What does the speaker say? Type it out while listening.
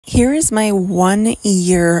Here is my 1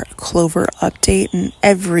 year clover update and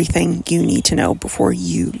everything you need to know before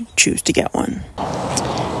you choose to get one.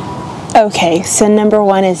 Okay, so number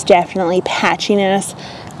one is definitely patchiness.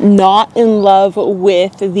 Not in love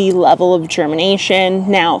with the level of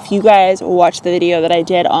germination. Now, if you guys watched the video that I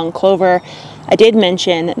did on clover, I did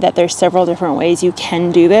mention that there's several different ways you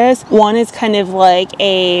can do this. One is kind of like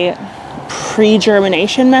a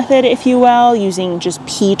pre-germination method, if you will, using just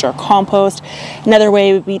peat or compost. Another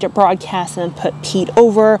way would be to broadcast and put peat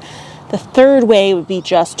over. The third way would be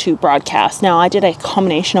just to broadcast. Now, I did a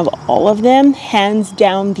combination of all of them. Hands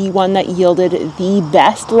down, the one that yielded the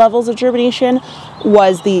best levels of germination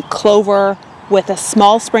was the clover with a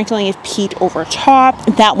small sprinkling of peat over top.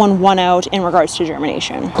 That one won out in regards to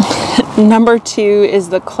germination. Number two is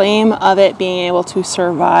the claim of it being able to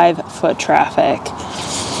survive foot traffic.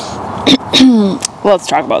 Let's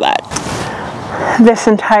talk about that. This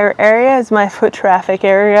entire area is my foot traffic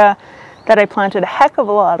area that I planted a heck of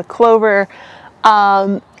a lot of clover.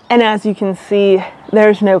 And as you can see,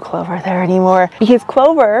 there's no clover there anymore because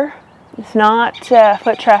clover is not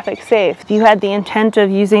foot traffic safe. If you had the intent of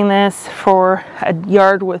using this for a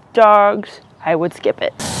yard with dogs, I would skip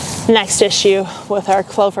it. Next issue with our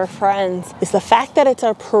clover friends is the fact that it's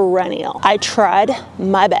a perennial. I tried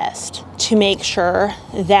my best to make sure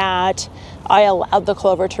that I allowed the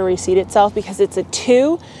clover to reseed itself because it's a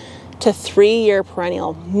 2 to 3 year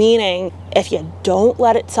perennial, meaning if you don't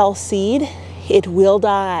let it self-seed, it will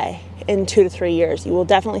die in 2 to 3 years. You will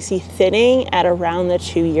definitely see thinning at around the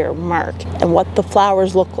 2 year mark. And what the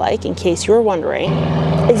flowers look like, in case you were wondering,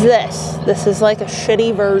 is this. This is like a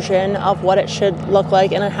shitty version of what it should look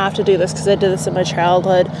like, and I have to do this because I did this in my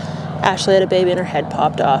childhood. Ashley had a baby and her head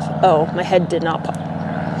popped off. Oh, my head did not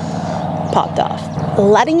popped off.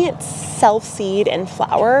 Letting it self-seed and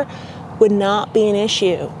flower would not be an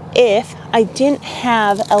issue if I didn't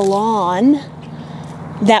have a lawn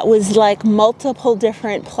that was like multiple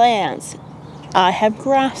different plants. I have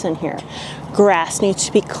grass in here. Grass needs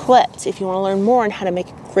to be clipped. If you want to learn more on how to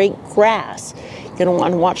make great grass, you're going to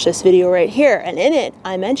want to watch this video right here. And in it,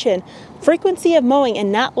 I mentioned frequency of mowing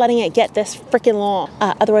and not letting it get this freaking long.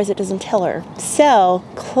 Otherwise, it doesn't tell her. So,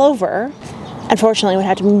 clover, unfortunately, would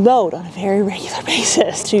have to be mowed on a very regular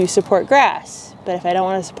basis to support grass. But if I don't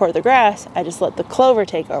want to support the grass, I just let the clover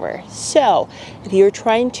take over. So, if you're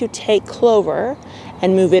trying to take clover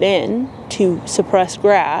and move it in to suppress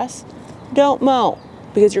grass, don't mow,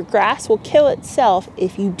 because your grass will kill itself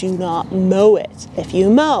if you do not mow it. If you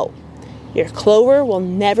mow, your clover will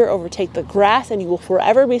never overtake the grass and you will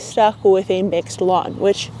forever be stuck with a mixed lawn,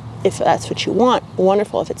 which, if that's what you want,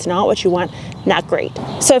 wonderful. If it's not what you want, not great.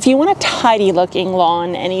 So if you want a tidy looking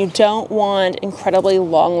lawn and you don't want incredibly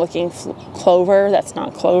long looking clover, that's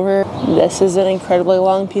not clover. This is an incredibly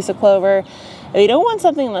long piece of clover. If you don't want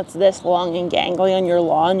something that's this long and gangly on your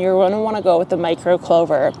lawn, you're going to want to go with the micro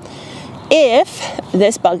clover. If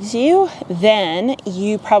this bugs you, then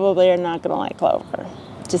you probably are not going to like clover.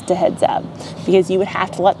 Just a heads up, because you would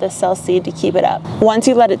have to let this self-seed to keep it up. Once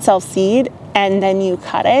you let it self-seed and then you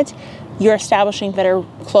cut it, you're establishing better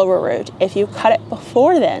clover root. If you cut it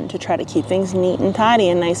before then to try to keep things neat and tidy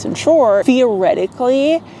and nice and short,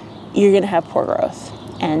 theoretically, you're going to have poor growth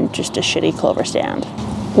and just a shitty clover stand.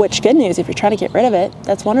 Which, good news, if you're trying to get rid of it,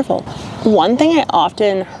 that's wonderful. One thing I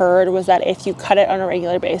often heard was that if you cut it on a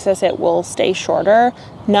regular basis, it will stay shorter.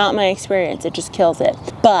 Not my experience, it just kills it.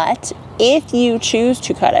 But if you choose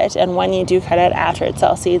to cut it, and when you do cut it after it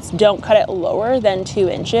self-seeds, don't cut it lower than 2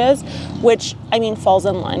 inches, which, I mean, falls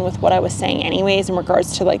in line with what I was saying anyways in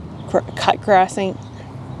regards to like cut grassing.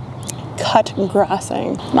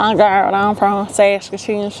 My God, I'm from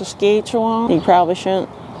Saskatchewan. You probably shouldn't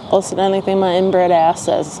listen to anything my inbred ass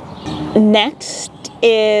says. Next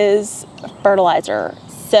is fertilizer.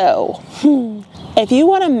 So, if you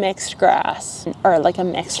want a mixed grass or like a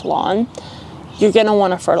mixed lawn, you're gonna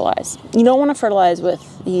want to fertilize. You don't want to fertilize with,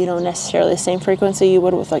 necessarily the same frequency you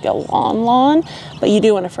would with like a lawn, but you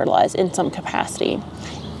do want to fertilize in some capacity.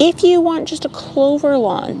 If you want just a clover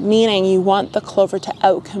lawn, meaning you want the clover to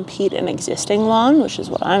outcompete an existing lawn, which is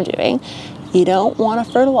what I'm doing, you don't want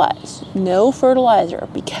to fertilize. No fertilizer,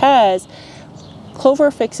 because clover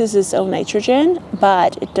fixes its own nitrogen,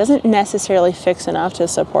 but it doesn't necessarily fix enough to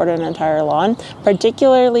support an entire lawn,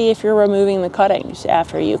 particularly if you're removing the cuttings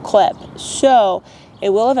after you clip. So it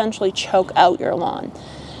will eventually choke out your lawn.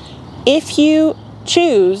 If you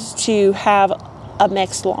choose to have a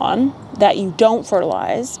mixed lawn that you don't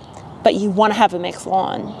fertilize, but you want to have a mixed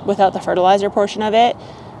lawn without the fertilizer portion of it,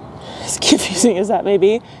 as confusing as that may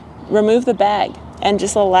be, remove the bag and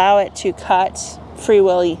just allow it to cut free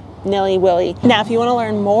willy nilly-willy. Now, if you want to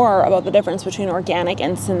learn more about the difference between organic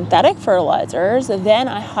and synthetic fertilizers, then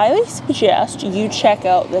I highly suggest you check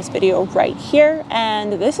out this video right here.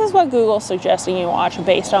 And this is what Google's suggesting you watch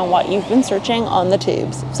based on what you've been searching on the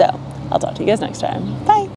tubes. So I'll talk to you guys next time. Bye.